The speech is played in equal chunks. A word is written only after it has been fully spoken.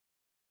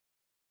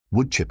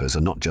Wood chippers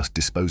are not just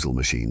disposal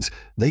machines,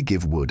 they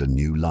give wood a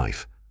new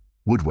life.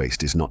 Wood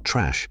waste is not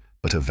trash,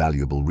 but a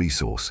valuable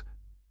resource.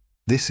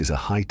 This is a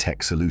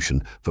high-tech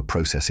solution for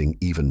processing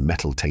even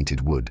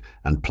metal-tainted wood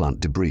and plant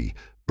debris,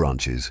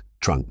 branches,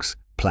 trunks,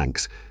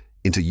 planks,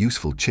 into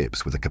useful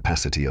chips with a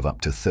capacity of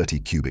up to 30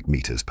 cubic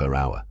meters per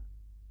hour.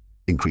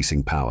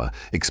 Increasing power,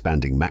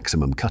 expanding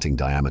maximum cutting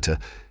diameter,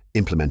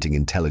 implementing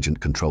intelligent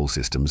control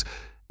systems,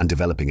 and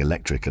developing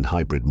electric and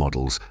hybrid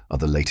models are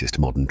the latest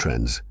modern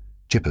trends.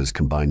 Chippers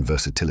combine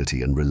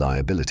versatility and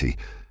reliability.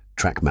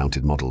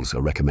 Track-mounted models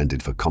are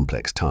recommended for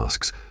complex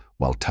tasks,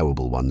 while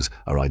towable ones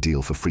are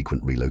ideal for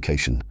frequent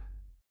relocation.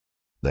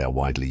 They are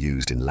widely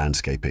used in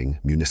landscaping,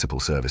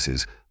 municipal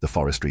services, the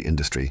forestry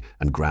industry,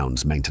 and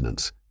grounds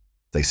maintenance.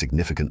 They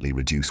significantly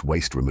reduce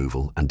waste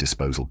removal and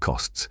disposal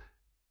costs.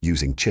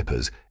 Using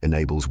chippers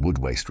enables wood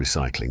waste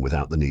recycling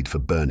without the need for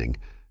burning,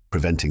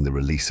 preventing the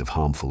release of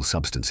harmful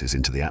substances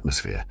into the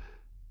atmosphere.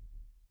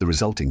 The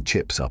resulting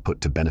chips are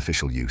put to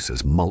beneficial use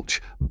as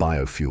mulch,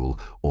 biofuel,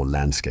 or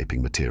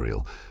landscaping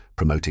material,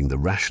 promoting the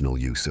rational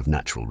use of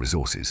natural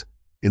resources.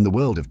 In the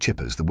world of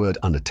chippers, the word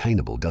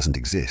unattainable doesn't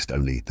exist,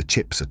 only the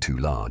chips are too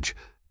large.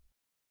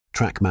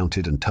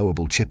 Track-mounted and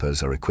towable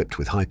chippers are equipped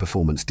with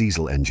high-performance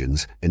diesel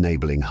engines,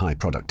 enabling high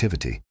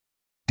productivity.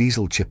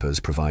 Diesel chippers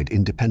provide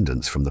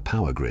independence from the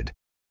power grid,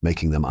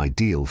 making them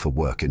ideal for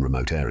work in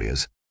remote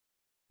areas.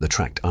 The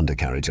tracked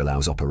undercarriage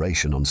allows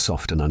operation on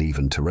soft and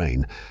uneven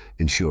terrain,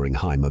 ensuring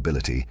high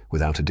mobility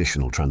without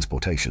additional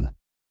transportation.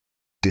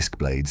 Disc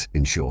blades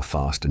ensure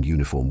fast and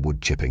uniform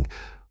wood chipping,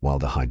 while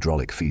the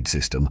hydraulic feed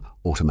system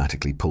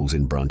automatically pulls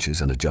in branches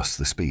and adjusts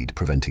the speed,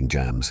 preventing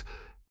jams.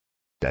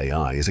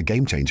 AI is a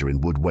game-changer in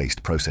wood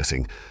waste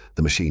processing.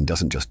 The machine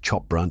doesn't just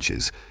chop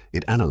branches,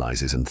 it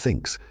analyzes and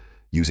thinks.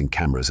 Using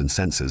cameras and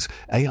sensors,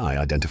 AI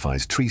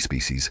identifies tree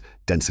species,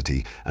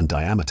 density, and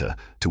diameter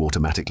to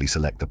automatically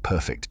select the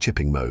perfect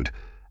chipping mode.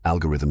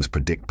 Algorithms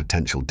predict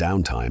potential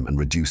downtime and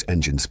reduce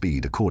engine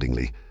speed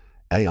accordingly.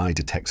 AI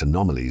detects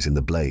anomalies in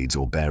the blades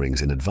or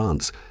bearings in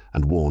advance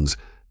and warns,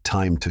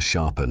 "Time to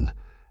sharpen."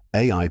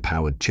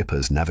 AI-powered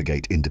chippers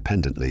navigate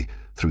independently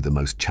through the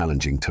most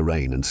challenging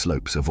terrain and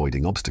slopes,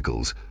 avoiding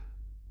obstacles.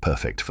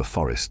 Perfect for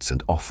forests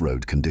and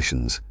off-road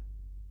conditions.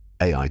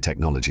 AI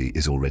technology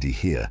is already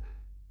here.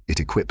 It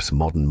equips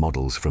modern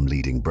models from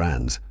leading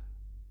brands.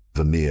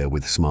 Vermeer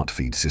with smart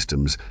feed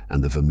systems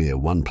and the Vermeer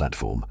One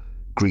platform,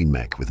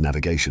 GreenMech with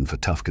navigation for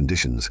tough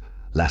conditions,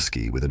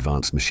 Lasky with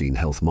advanced machine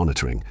health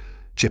monitoring.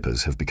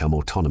 Chippers have become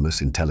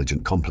autonomous,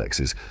 intelligent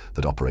complexes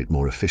that operate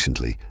more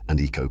efficiently and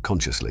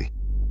eco-consciously.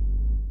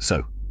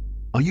 So,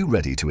 are you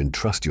ready to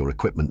entrust your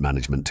equipment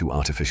management to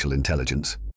artificial intelligence?